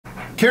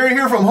Carrie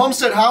here from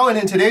Homestead How, and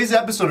in today's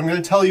episode I'm going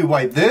to tell you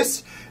why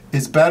this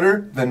is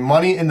better than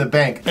money in the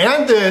bank.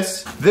 And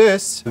this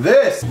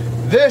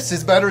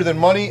is better than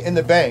money in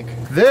the bank.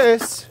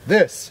 This,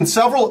 and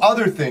several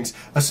other things,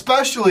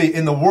 especially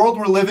in the world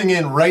we're living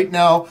in right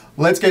now.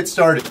 Let's get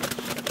started.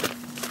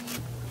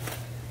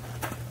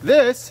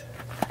 This,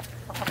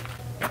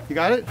 you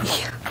got it?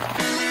 Yeah.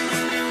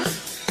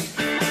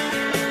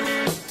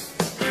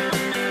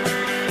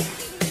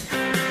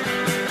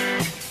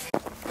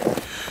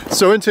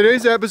 So in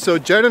today's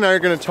episode, Jen and I are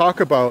going to talk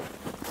about,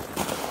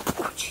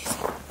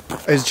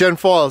 as Jen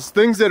falls,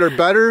 things that are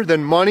better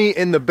than money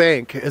in the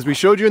bank. As we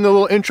showed you in the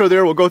little intro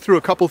there, we'll go through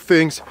a couple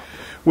things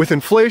with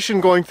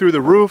inflation going through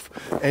the roof,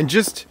 and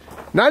just,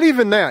 not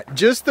even that,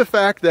 just the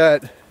fact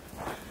that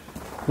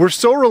we're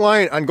so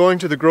reliant on going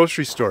to the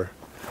grocery store.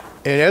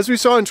 And as we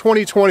saw in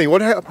 2020,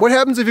 what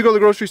happens if you go to the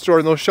grocery store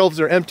and those shelves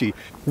are empty?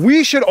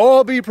 We should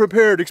all be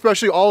prepared,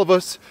 especially all of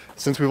us,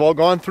 since we've all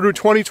gone through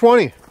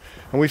 2020.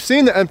 And we've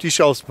seen the empty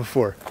shelves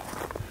before.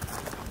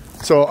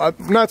 So I'm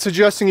not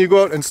suggesting you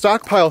go out and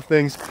stockpile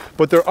things,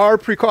 but there are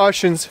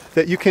precautions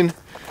that you can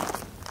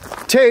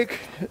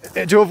take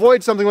to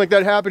avoid something like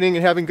that happening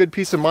and having good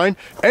peace of mind,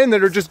 and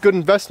that are just good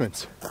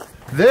investments.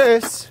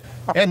 This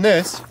and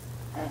this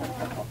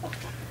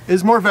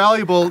is more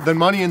valuable than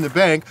money in the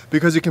bank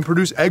because it can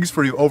produce eggs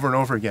for you over and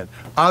over again,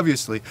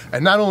 obviously.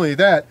 And not only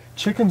that,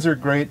 chickens are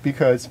great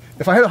because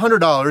if I had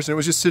 $100 and it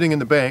was just sitting in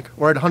the bank,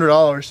 or I had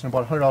 $100 and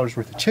about $100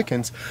 worth of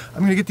chickens,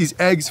 I'm gonna get these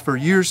eggs for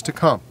years to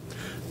come.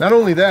 Not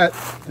only that,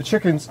 the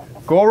chickens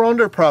go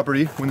around our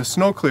property when the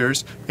snow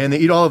clears and they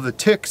eat all of the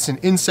ticks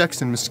and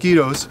insects and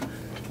mosquitoes.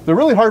 They're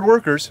really hard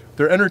workers,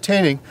 they're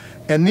entertaining,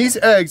 and these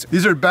eggs,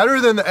 these are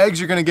better than the eggs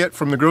you're gonna get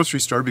from the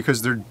grocery store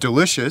because they're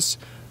delicious.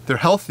 They're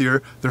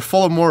healthier, they're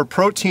full of more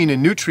protein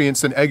and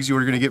nutrients than eggs you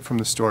were going to get from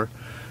the store.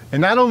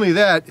 And not only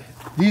that,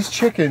 these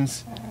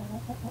chickens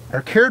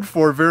are cared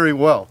for very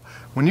well.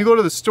 When you go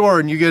to the store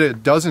and you get a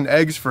dozen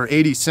eggs for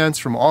 80 cents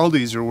from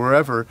Aldi's or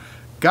wherever,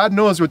 God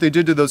knows what they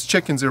did to those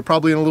chickens. They were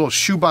probably in a little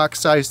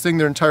shoebox sized thing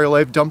their entire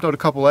life, dumped out a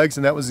couple eggs,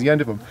 and that was the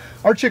end of them.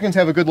 Our chickens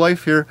have a good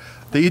life here.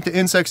 They eat the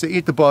insects, they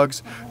eat the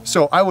bugs.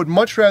 So I would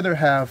much rather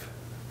have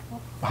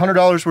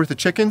 $100 worth of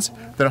chickens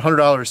than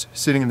 $100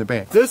 sitting in the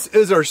bank. This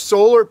is our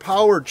solar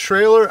powered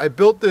trailer. I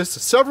built this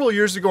several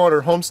years ago on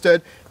our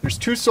homestead. There's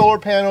 2 solar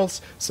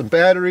panels, some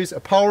batteries, a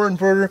power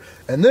inverter,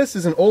 and this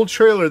is an old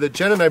trailer that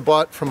Jen and I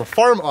bought from a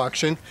farm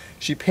auction.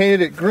 She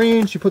painted it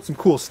green, she put some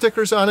cool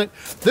stickers on it.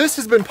 This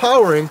has been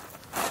powering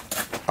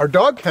our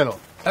dog kennel,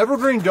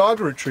 Evergreen Dog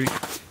Retreat,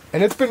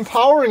 and it's been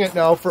powering it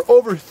now for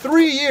over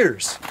 3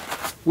 years.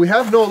 We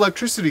have no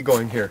electricity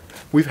going here.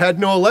 We've had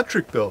no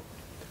electric bill.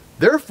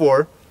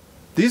 Therefore,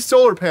 these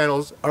solar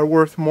panels are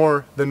worth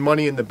more than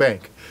money in the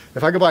bank.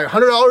 If I could buy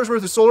 $100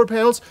 worth of solar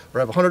panels or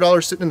have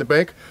 $100 sitting in the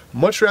bank,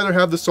 much rather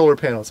have the solar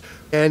panels.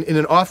 And in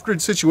an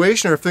off-grid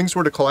situation, or if things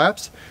were to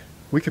collapse,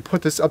 we could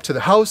put this up to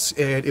the house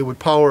and it would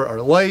power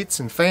our lights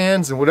and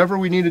fans and whatever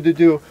we needed to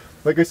do.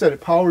 Like I said, it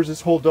powers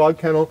this whole dog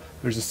kennel.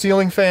 There's a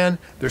ceiling fan,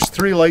 there's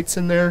 3 lights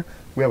in there.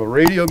 We have a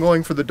radio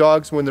going for the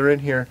dogs when they're in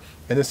here.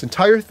 And this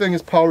entire thing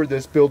has powered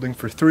this building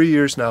for 3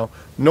 years now.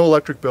 No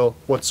electric bill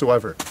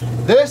whatsoever.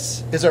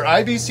 This is our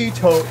IBC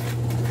tote.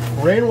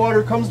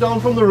 Rainwater comes down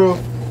from the roof.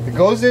 It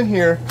goes in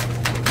here.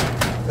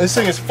 This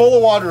thing is full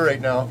of water right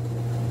now.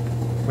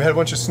 We had a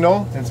bunch of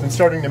snow and it's been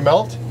starting to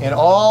melt. And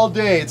all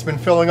day it's been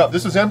filling up.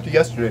 This was empty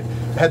yesterday.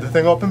 I had the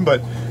thing open,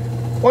 but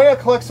why not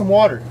collect some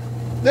water?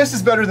 This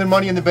is better than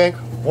money in the bank.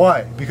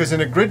 Why? Because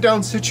in a grid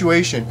down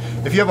situation,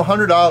 if you have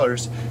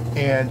 $100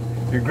 and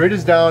your grid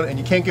is down and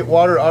you can't get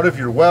water out of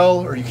your well,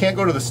 or you can't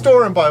go to the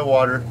store and buy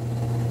water,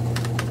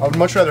 I would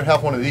much rather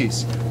have one of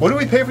these. What do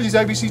we pay for these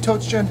IBC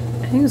totes, Jen?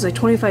 I think it was like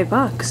 25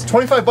 bucks.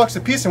 25 bucks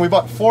a piece, and we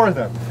bought 4 of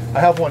them.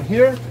 I have one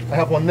here, I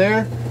have one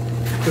there.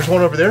 There's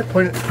one over there.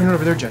 Point it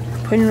over there, Jen.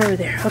 Point it over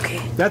there, okay.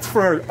 That's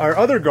for our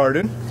other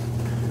garden.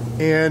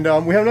 And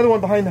we have another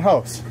one behind the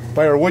house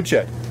by our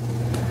woodshed.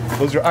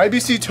 Those are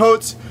IBC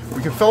totes.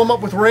 We can fill them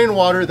up with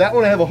rainwater. That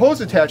one I have a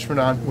hose attachment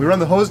on. We run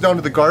the hose down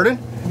to the garden.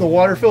 The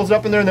water fills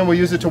up in there and then we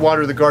use it to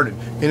water the garden.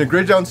 In a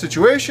grid down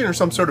situation or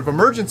some sort of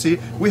emergency,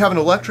 we have an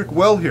electric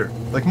well here,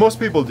 like most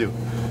people do.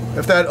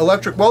 If that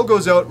electric well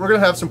goes out, we're gonna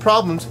have some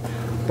problems,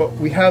 but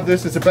we have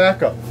this as a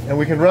backup. And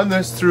we can run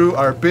this through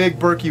our big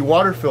Berkey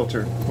water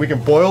filter. We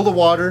can boil the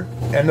water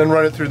and then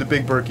run it through the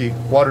big Berkey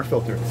water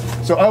filter.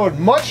 So I would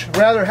much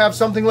rather have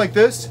something like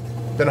this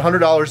than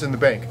 $100 in the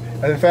bank.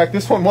 And in fact,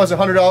 this one was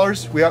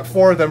 $100. We got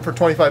 4 of them for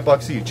 25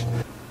 bucks each.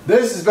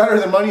 This is better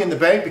than money in the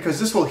bank because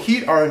this will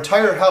heat our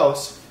entire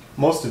house,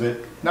 most of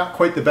it, not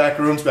quite the back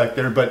rooms back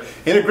there, but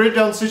in a grid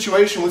down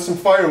situation with some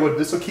firewood,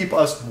 this will keep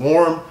us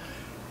warm.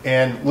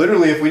 And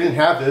literally, if we didn't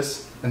have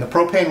this and the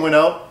propane went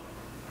out,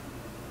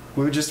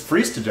 we would just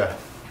freeze to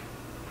death.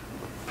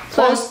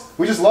 Plus,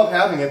 we just love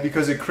having it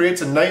because it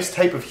creates a nice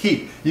type of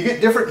heat. You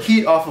get different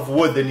heat off of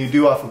wood than you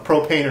do off of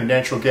propane or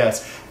natural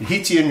gas. It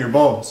heats you in your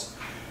bones.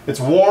 It's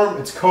warm,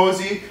 it's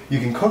cozy, you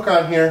can cook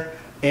on here,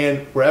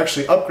 and we're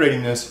actually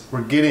upgrading this.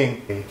 We're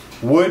getting a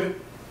wood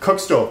cook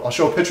stove. I'll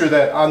show a picture of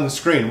that on the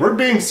screen. We're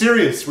being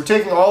serious. We're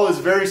taking all this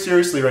very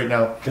seriously right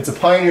now. It's a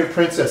Pioneer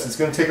Princess. It's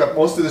going to take up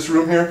most of this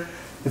room here.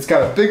 It's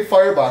got a big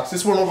firebox.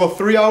 This one will go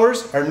 3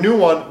 hours. Our new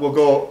one will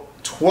go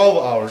 12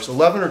 hours,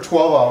 11 or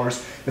 12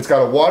 hours. It's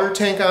got a water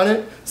tank on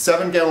it,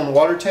 7-gallon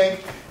water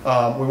tank.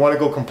 We want to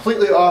go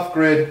completely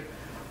off-grid.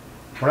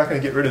 We're not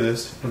going to get rid of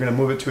this. We're going to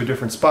move it to a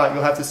different spot.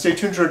 You'll have to stay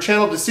tuned to our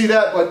channel to see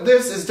that, but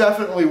this is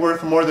definitely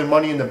worth more than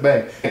money in the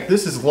bank.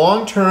 This is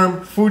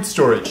long-term food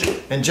storage.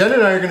 And Jen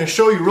and I are going to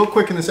show you real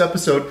quick in this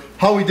episode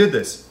how we did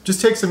this.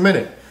 Just takes a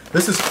minute.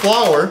 This is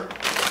flour,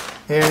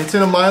 and it's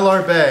in a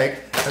Mylar bag,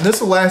 and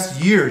this will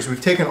last years. We've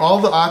taken all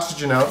the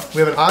oxygen out. We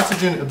have an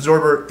oxygen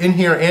absorber in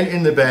here and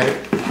in the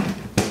bag.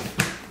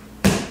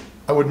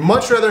 I would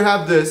much rather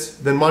have this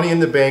than money in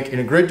the bank in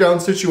a grid down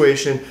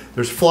situation.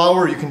 There's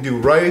flour, you can do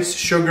rice,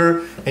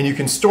 sugar, and you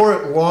can store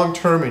it long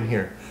term in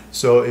here.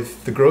 So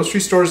if the grocery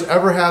stores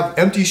ever have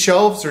empty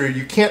shelves or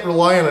you can't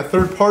rely on a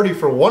third party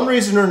for one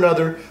reason or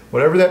another,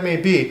 whatever that may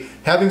be,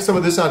 having some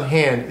of this on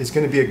hand is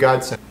going to be a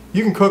godsend.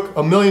 You can cook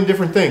a million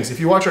different things. If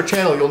you watch our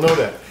channel, you'll know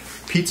that.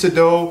 Pizza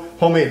dough,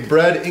 homemade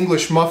bread,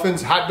 English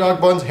muffins, hot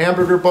dog buns,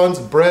 hamburger buns,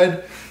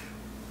 bread,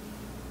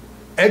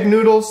 egg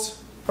noodles.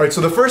 All right,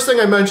 so the first thing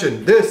I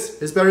mentioned, this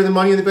is better than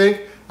money in the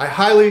bank. I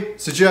highly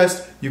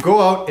suggest you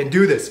go out and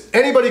do this.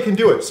 Anybody can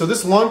do it. So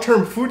this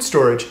long-term food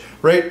storage,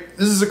 right,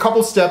 this is a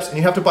couple steps, and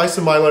you have to buy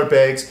some Mylar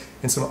bags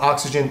and some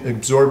oxygen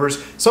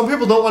absorbers. Some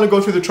people don't want to go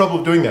through the trouble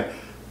of doing that.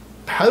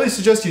 I highly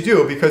suggest you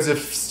do, because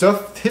if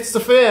stuff hits the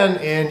fan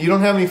and you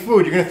don't have any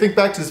food, you're going to think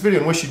back to this video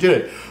and wish you did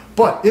it.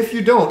 But if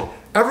you don't,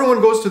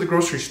 everyone goes to the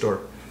grocery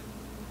store.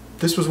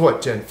 This was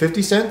what, Jen?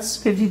 50 cents?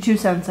 52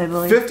 cents, I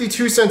believe.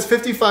 52 cents,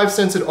 55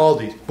 cents at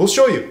Aldi. We'll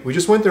show you. We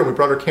just went there and we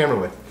brought our camera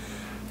with.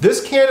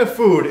 This can of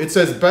food, it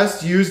says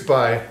best used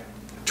by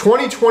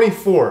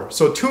 2024,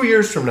 so 2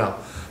 years from now.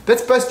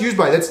 That's best used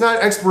by, that's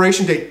not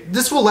expiration date.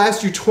 This will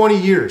last you 20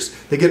 years.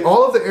 They get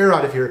all of the air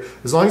out of here.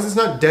 As long as it's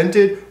not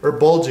dented or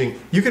bulging,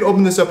 you can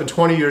open this up in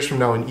 20 years from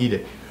now and eat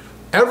it.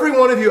 Every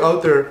one of you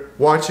out there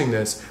watching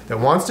this that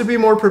wants to be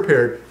more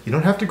prepared, you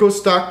don't have to go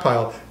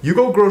stockpile. You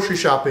go grocery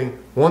shopping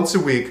once a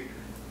week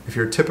if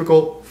you're a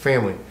typical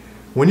family.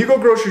 When you go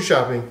grocery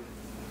shopping,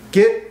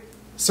 get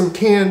some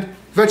canned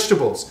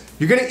vegetables.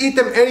 You're going to eat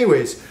them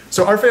anyways.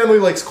 So our family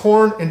likes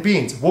corn and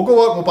beans. We'll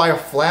go out and we'll buy a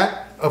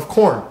flat of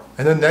corn.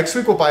 And then next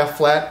week we'll buy a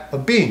flat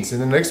of beans.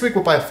 And then next week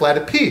we'll buy a flat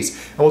of peas.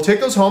 And we'll take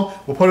those home,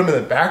 we'll put them in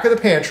the back of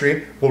the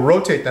pantry, we'll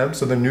rotate them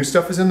so the new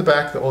stuff is in the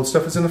back, the old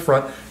stuff is in the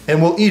front,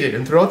 and we'll eat it.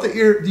 And throughout the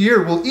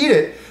year we'll eat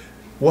it.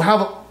 We'll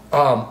have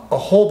a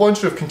whole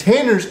bunch of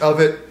containers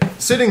of it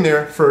sitting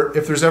there for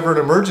if there's ever an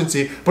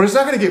emergency, but it's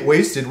not going to get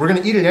wasted. We're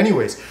going to eat it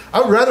anyways. I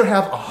would rather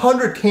have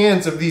 100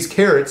 cans of these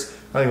carrots.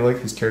 I don't even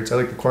like these carrots, I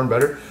like the corn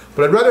better.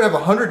 But I'd rather have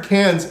 100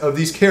 cans of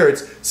these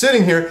carrots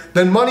sitting here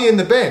than money in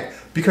the bank,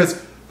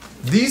 because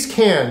these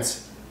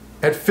cans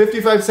at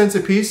 55 cents a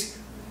piece,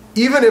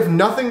 even if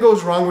nothing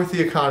goes wrong with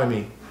the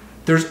economy,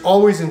 there's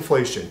always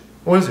inflation.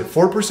 What is it,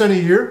 4% a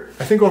year?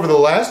 I think over the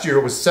last year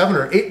it was 7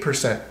 or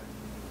 8%.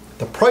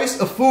 The price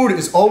of food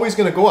is always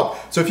going to go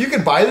up. So if you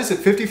can buy this at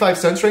 55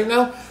 cents right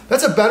now,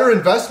 that's a better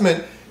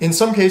investment in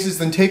some cases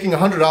than taking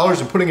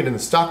 $100 and putting it in the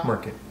stock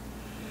market.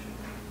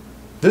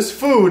 This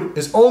food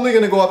is only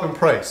going to go up in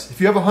price. If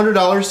you have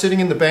 $100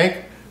 sitting in the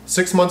bank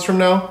 6 months from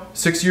now,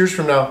 6 years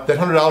from now, that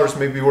 $100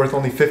 may be worth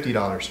only $50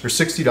 or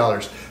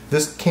 $60.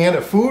 This can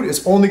of food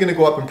is only going to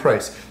go up in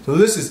price. So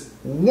this is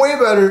way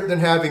better than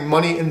having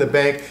money in the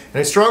bank. And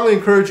I strongly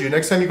encourage you,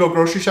 next time you go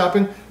grocery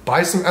shopping,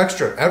 buy some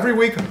extra. Every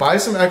week, buy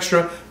some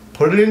extra.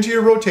 Put it into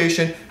your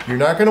rotation. You're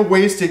not going to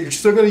waste it. You're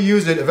still going to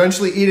use it.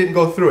 Eventually eat it and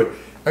go through it.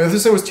 And if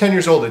this thing was 10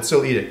 years old, I'd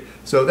still eat it.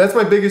 So that's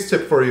my biggest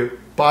tip for you.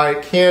 Buy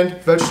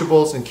canned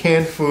vegetables and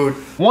canned food.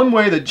 One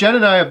way that Jen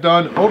and I have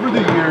done over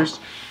the years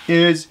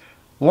is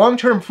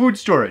long-term food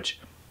storage.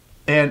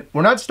 And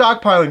we're not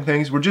stockpiling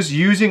things. We're just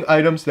using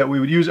items that we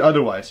would use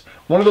otherwise.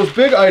 One of those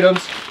big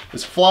items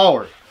is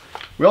flour.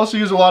 We also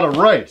use a lot of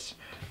rice.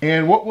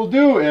 And what we'll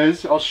do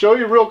is, I'll show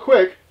you real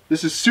quick.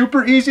 This is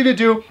super easy to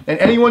do, and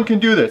anyone can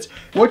do this.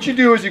 What you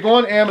do is you go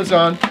on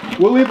Amazon.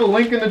 We'll leave a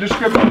link in the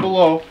description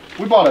below.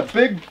 We bought a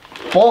big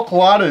bulk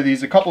lot of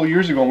these a couple of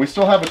years ago, and we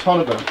still have a ton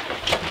of them.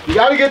 You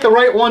gotta get the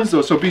right ones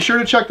though, so be sure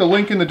to check the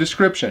link in the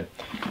description.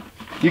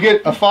 You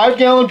get a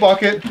 5-gallon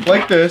bucket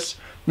like this.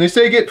 And they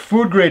say get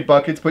food grade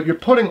buckets, but you're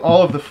putting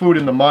all of the food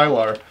in the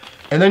Mylar.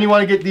 And then you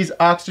want to get these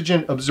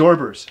oxygen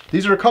absorbers.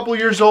 These are a couple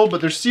years old,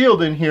 but they're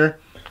sealed in here.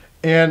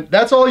 And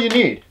that's all you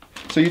need.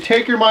 So you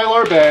take your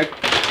Mylar bag,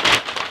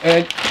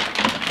 and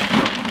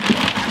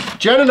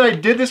Jen and I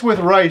did this with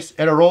rice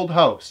at our old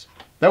house.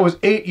 That was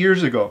 8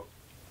 years ago.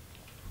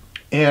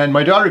 And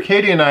my daughter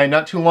Katie and I,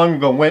 not too long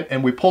ago, went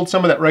and we pulled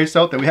some of that rice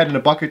out that we had in a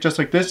bucket just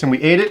like this, and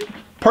we ate it.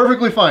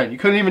 Perfectly fine. You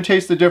couldn't even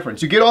taste the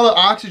difference. You get all the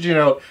oxygen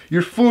out,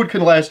 your food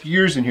can last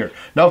years in here.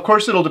 Now, of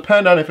course, it'll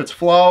depend on if it's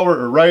flour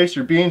or rice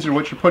or beans or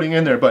what you're putting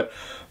in there, but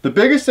the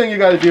biggest thing you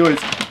gotta do is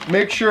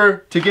make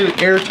sure to get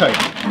it airtight.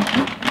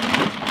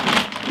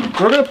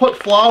 We're gonna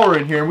put flour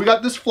in here, and we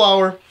got this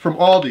flour from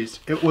Aldi's.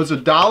 It was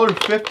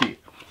 $1.50.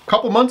 A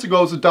couple months ago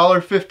it was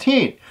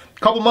 $1.15. A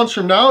couple months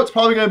from now, it's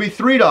probably gonna be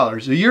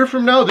 $3. A year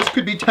from now, this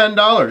could be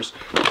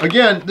 $10.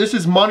 Again, this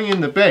is money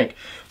in the bank.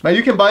 Now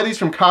you can buy these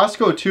from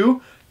Costco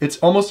too. It's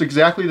almost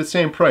exactly the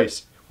same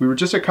price. We were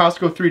just at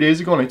Costco 3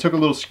 days ago and I took a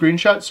little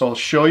screenshot, so I'll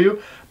show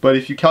you. But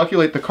if you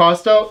calculate the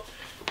cost out,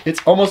 it's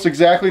almost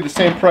exactly the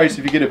same price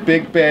if you get a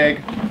big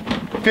bag,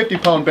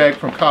 50-pound bag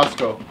from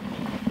Costco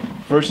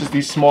versus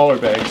these smaller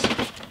bags.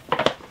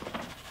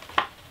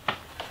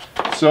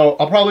 So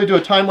I'll probably do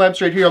a time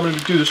lapse right here. I'm going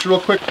to do this real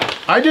quick.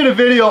 I did a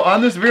video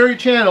on this very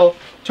channel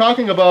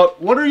talking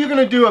about what are you going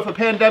to do if a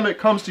pandemic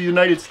comes to the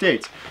United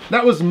States.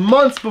 That was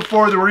months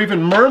before there were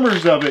even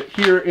murmurs of it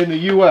here in the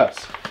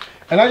US.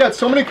 And I got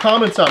so many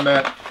comments on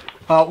that.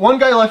 One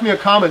guy left me a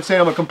comment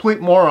saying I'm a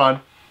complete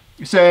moron,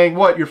 saying,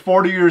 what, you're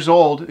 40 years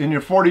old, in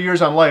your 40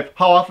 years on life,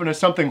 how often has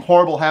something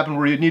horrible happened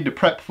where you need to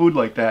prep food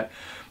like that?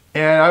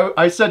 And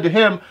I said to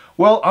him,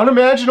 well,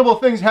 unimaginable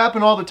things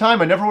happen all the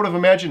time. I never would have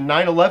imagined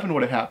 9/11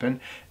 would have happened,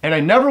 and I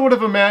never would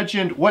have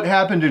imagined what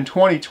happened in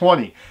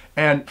 2020.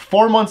 And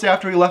 4 months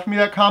after he left me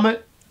that comment,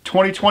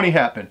 2020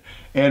 happened.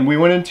 And we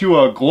went into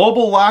a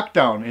global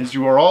lockdown, as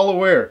you are all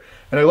aware.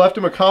 And I left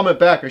him a comment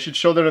back. I should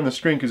show that on the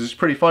screen because it's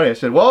pretty funny. I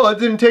said, well, it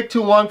didn't take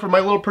too long for my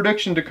little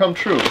prediction to come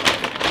true.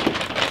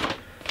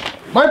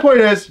 My point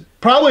is,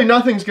 probably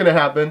nothing's going to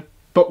happen,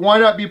 but why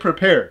not be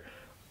prepared?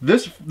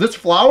 This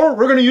flour,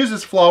 we're going to use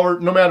this flour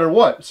no matter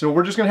what. So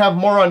we're just going to have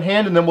more on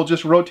hand and then we'll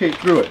just rotate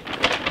through it.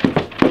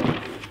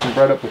 I'm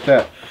right up with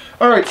that.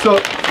 All right, so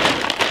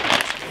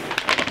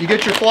you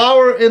get your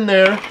flour in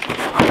there.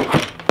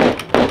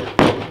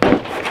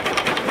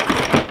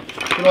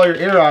 Get all your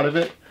air out of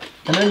it.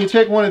 And then you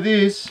take one of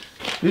these.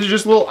 These are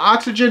just little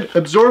oxygen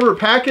absorber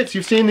packets.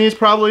 You've seen these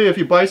probably if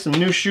you buy some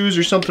new shoes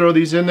or something, throw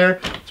these in there.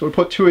 So we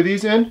put 2 of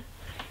these in.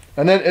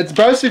 And then it's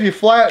best if you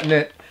flatten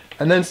it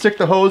and then stick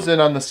the hose in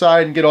on the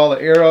side and get all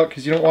the air out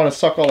because you don't want to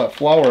suck all that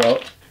flour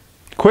out.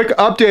 Quick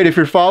update if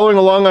you're following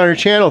along on our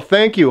channel,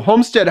 thank you.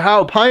 Homestead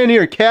How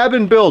Pioneer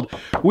Cabin Build.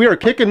 We are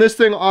kicking this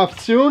thing off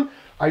soon.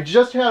 I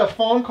just had a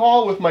phone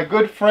call with my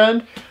good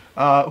friend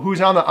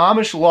who's on the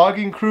Amish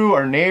logging crew,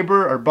 our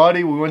neighbor, our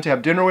buddy. We went to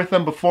have dinner with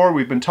them before.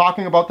 We've been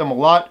talking about them a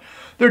lot.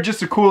 They're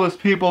just the coolest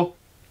people.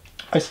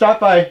 I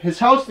stopped by his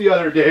house the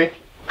other day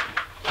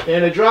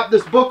and I dropped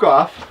this book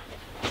off.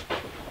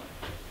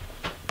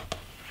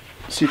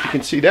 See if you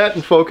can see that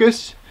in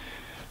focus.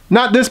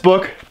 Not this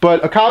book,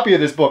 but a copy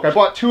of this book. I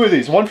bought 2 of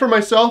these, one for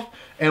myself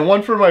and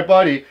one for my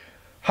buddy.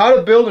 How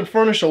to Build and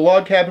Furnish a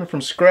Log Cabin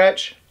from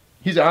Scratch.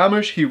 He's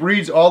Amish, he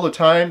reads all the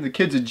time. The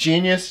kid's a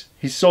genius,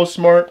 he's so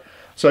smart.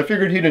 So I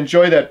figured he'd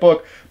enjoy that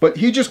book. But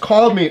he just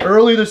called me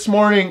early this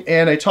morning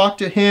and I talked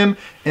to him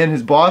and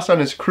his boss on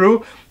his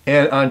crew.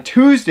 And on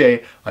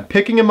Tuesday, I'm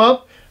picking him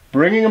up,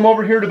 bringing him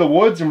over here to the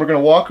woods, and we're gonna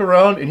walk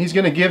around and he's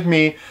gonna give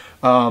me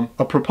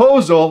a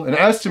proposal, an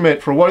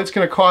estimate for what it's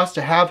gonna cost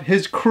to have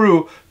his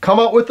crew come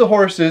out with the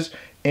horses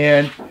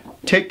and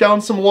take down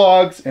some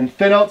logs and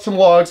thin out some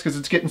logs because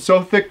it's getting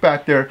so thick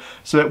back there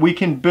so that we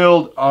can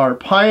build our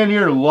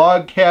Pioneer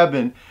log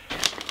cabin.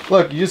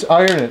 Look, you just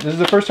iron it. This is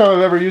the first time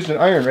I've ever used an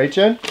iron, right,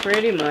 Jen?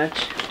 Pretty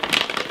much.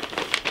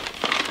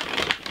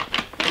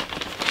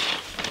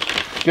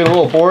 Get a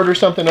little board or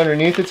something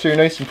underneath it so you're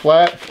nice and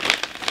flat.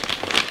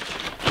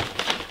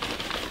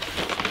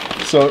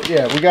 So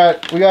yeah, we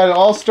got it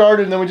all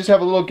started and then we just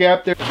have a little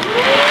gap there.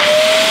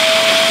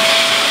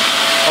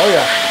 Oh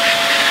yeah.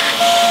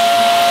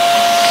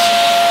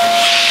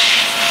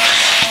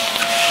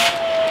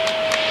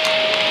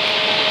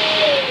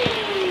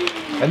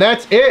 And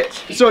that's it.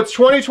 So it's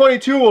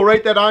 2022, we'll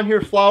write that on here,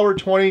 flour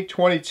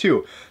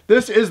 2022.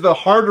 This is the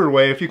harder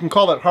way, if you can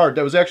call that hard.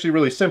 That was actually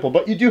really simple,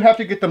 but you do have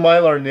to get the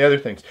Mylar and the other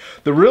things.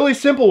 The really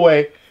simple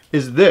way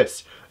is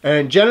this.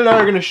 And Jen and I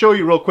are gonna show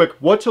you real quick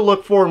what to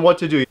look for and what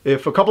to do.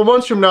 If a couple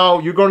months from now,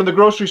 you're going to the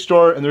grocery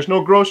store and there's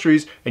no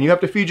groceries and you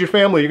have to feed your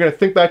family, you're gonna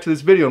think back to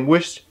this video and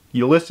wish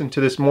you listened to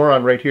this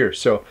moron right here.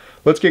 So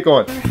let's get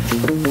going.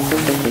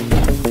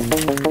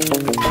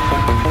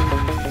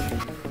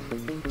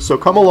 So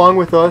come along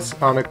with us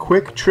on a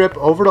quick trip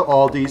over to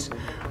Aldi's.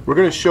 We're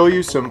going to show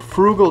you some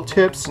frugal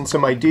tips and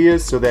some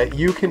ideas so that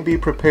you can be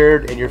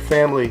prepared and your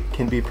family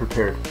can be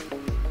prepared.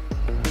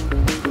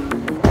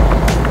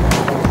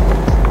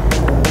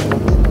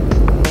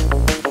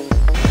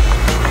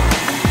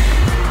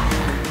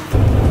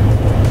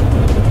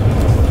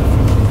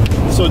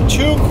 So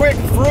 2 quick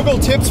frugal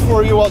tips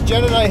for you while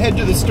Jen and I head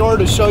to the store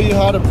to show you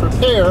how to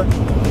prepare.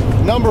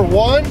 Number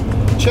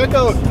 1, check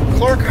out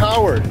Clark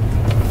Howard.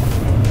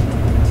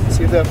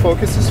 See if that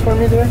focuses for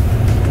me there.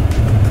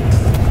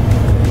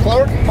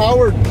 Clark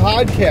Howard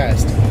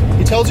podcast.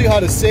 He tells you how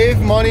to save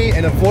money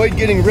and avoid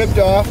getting ripped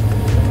off.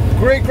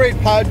 Great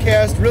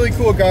podcast, really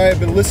cool guy. I've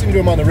been listening to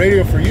him on the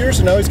radio for years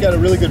and now he's got a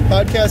really good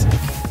podcast.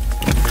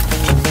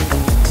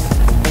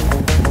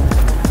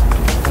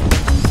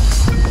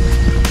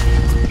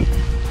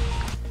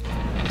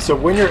 So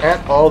when you're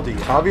at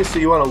Aldi,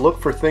 obviously you want to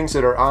look for things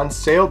that are on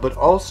sale, but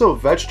also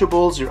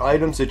vegetables or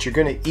items that you're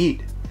going to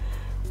eat.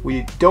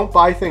 We don't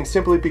buy things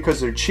simply because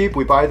they're cheap.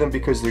 We buy them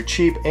because they're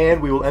cheap,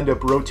 and we will end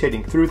up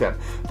rotating through them.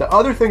 The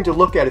other thing to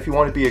look at if you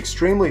want to be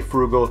extremely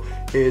frugal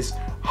is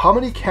how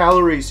many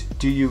calories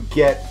do you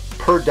get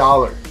per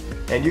dollar?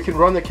 And you can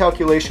run the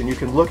calculation. You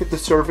can look at the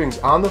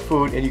servings on the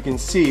food and you can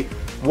see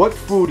what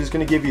food is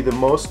going to give you the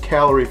most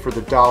calorie for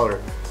the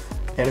dollar.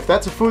 And if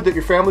that's a food that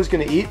your family's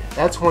going to eat,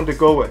 that's one to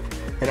go with.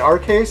 In our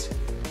case,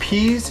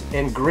 peas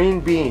and green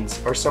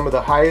beans are some of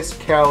the highest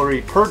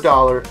calorie per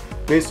dollar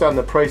based on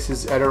the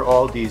prices at our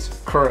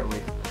Aldi's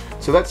currently.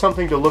 So that's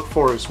something to look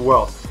for as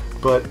well.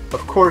 But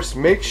of course,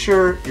 make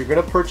sure you're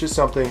going to purchase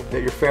something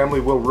that your family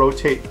will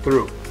rotate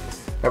through.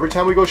 Every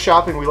time we go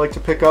shopping, we like to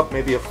pick up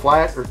maybe a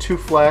flat or 2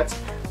 flats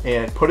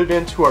and put it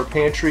into our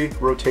pantry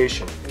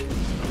rotation.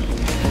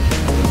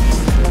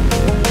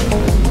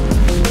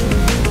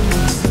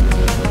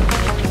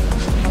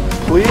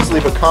 Please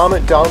leave a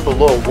comment down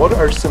below. What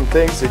are some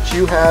things that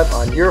you have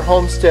on your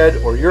homestead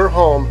or your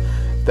home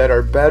that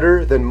are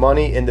better than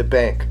money in the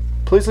bank?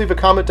 Please leave a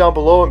comment down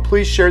below and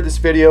please share this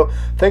video.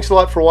 Thanks a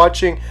lot for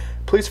watching.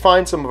 Please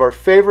find some of our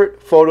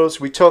favorite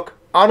photos we took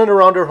on and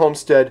around our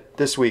homestead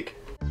this week.